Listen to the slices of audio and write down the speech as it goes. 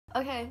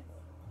Okay.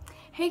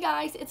 Hey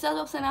guys, it's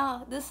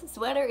Alsina. This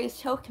sweater is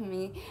choking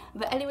me.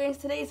 But anyways,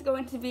 today is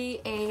going to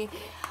be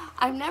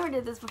I've never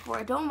did this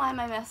before. Don't mind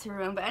my messy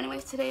room. But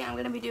anyways, today I'm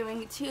going to be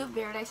doing 2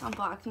 Verydice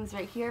unboxings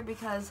right here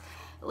because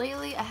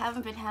lately I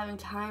haven't been having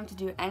time to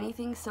do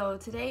anything. So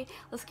today,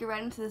 let's get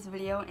right into this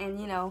video and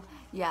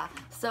yeah.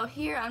 So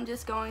here I'm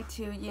just going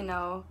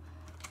to,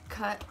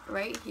 cut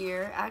right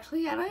here.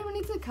 Actually, I don't even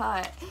need to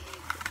cut.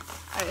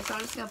 Alright, so I'm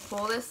just going to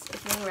pull this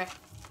thing right.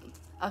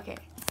 Okay,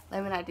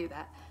 let me not do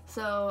that.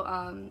 So,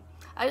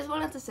 I just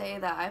wanted to say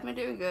that I've been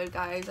doing good,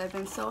 guys. I've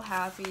been so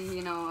happy,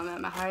 I'm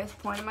at my highest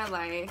point in my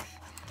life.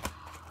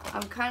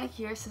 I'm kind of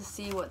curious to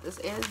see what this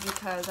is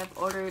because I've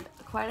ordered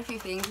quite a few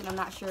things and I'm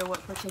not sure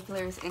what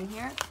particular is in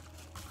here.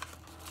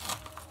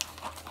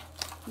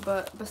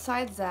 But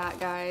besides that,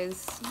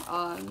 guys,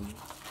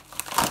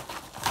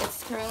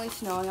 it's currently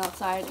snowing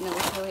outside and it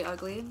looks really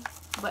ugly.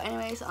 But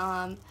anyways,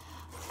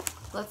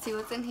 let's see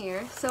what's in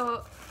here.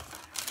 So,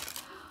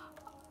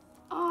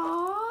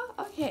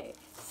 okay.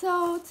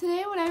 So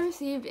today what I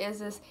received is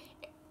this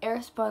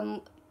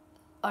airspun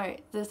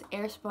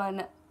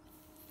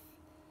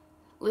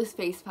loose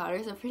face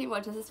powder. So pretty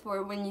much this is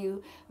for when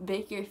you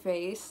bake your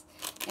face.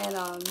 And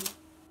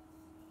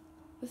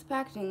this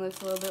packaging looks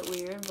a little bit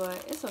weird,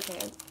 but it's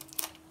okay.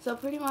 So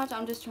pretty much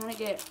I'm just trying to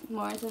get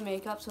more into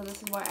makeup, so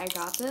this is why I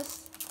got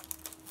this.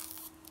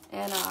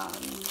 And I'm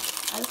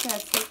just gonna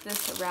take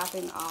this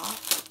wrapping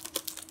off.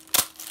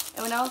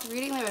 And when I was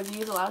reading the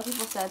reviews, a lot of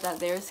people said that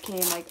theirs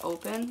came like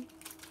open.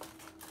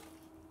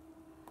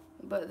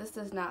 But this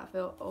does not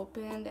feel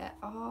opened at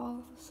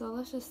all. So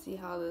let's just see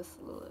how this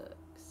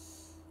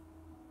looks.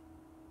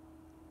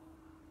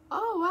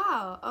 Oh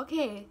wow,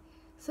 okay.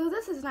 So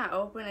this is not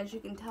open, as you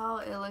can tell.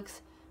 It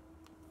looks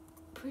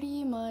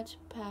pretty much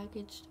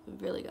packaged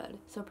really good.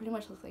 So pretty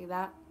much looks like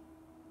that.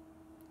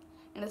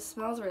 And it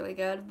smells really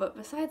good. But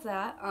besides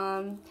that,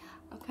 I'm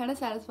kind of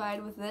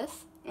satisfied with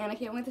this. And I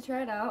can't wait to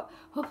try it out.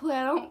 Hopefully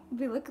I don't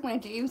be looking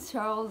like James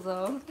Charles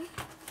though.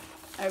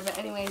 Alright, but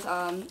anyways,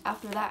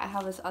 after that I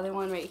have this other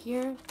one right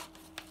here.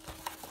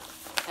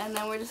 And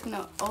then we're just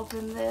gonna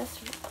open this.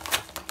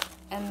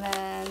 And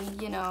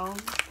then,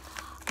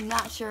 I'm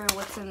not sure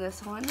what's in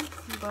this one,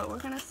 but we're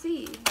gonna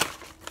see.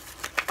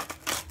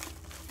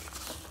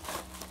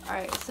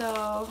 Alright,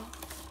 so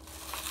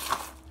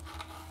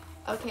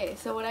okay,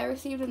 so what I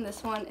received in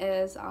this one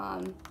is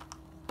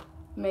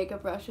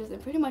makeup brushes,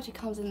 and pretty much it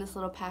comes in this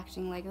little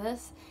packaging like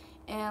this.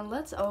 And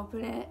let's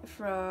open it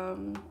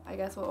from, I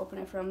guess we'll open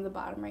it from the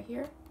bottom right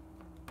here.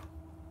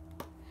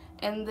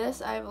 And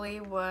this, I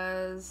believe,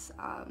 was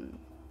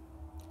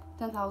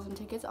 10,000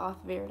 tickets off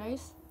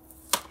Verydice.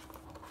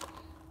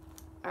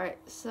 Alright,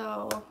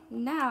 so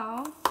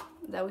now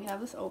that we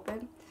have this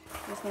open,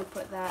 I'm just going to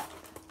put that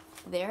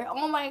there.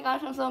 Oh my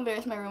gosh, I'm so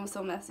embarrassed. My room is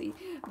so messy.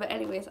 But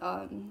anyways,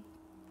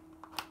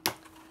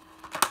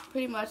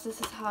 pretty much this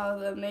is how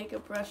the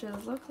makeup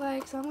brushes look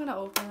like. So I'm going to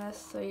open this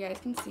so you guys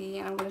can see.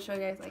 And I'm going to show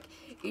you guys like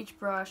each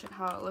brush and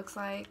how it looks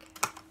like.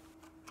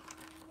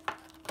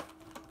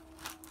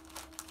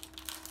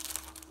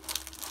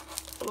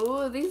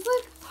 Oh, these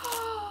look,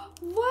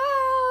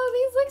 wow,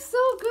 these look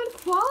so good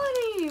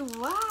quality.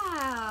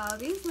 Wow,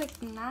 these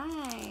look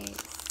nice.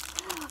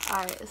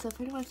 Alright, so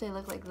pretty much they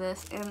look like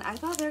this. And I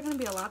thought they were going to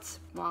be a lot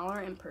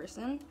smaller in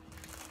person.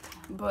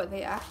 But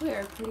they actually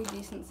are pretty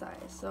decent size.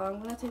 So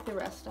I'm going to take the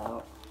rest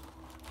out.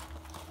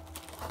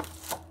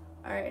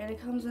 Alright, and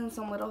it comes in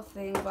some little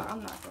thing, but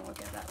I'm not going to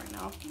look at that right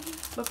now.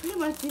 But pretty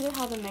much these are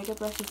how the makeup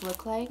brushes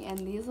look like, and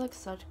these look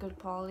such good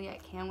quality. I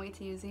can't wait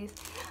to use these.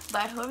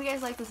 But I hope you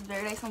guys like this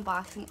Verydice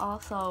unboxing.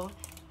 Also,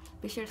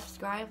 be sure to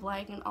subscribe,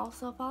 like, and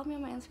also follow me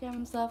on my Instagram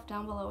and stuff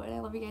down below. And I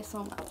love you guys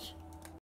so much.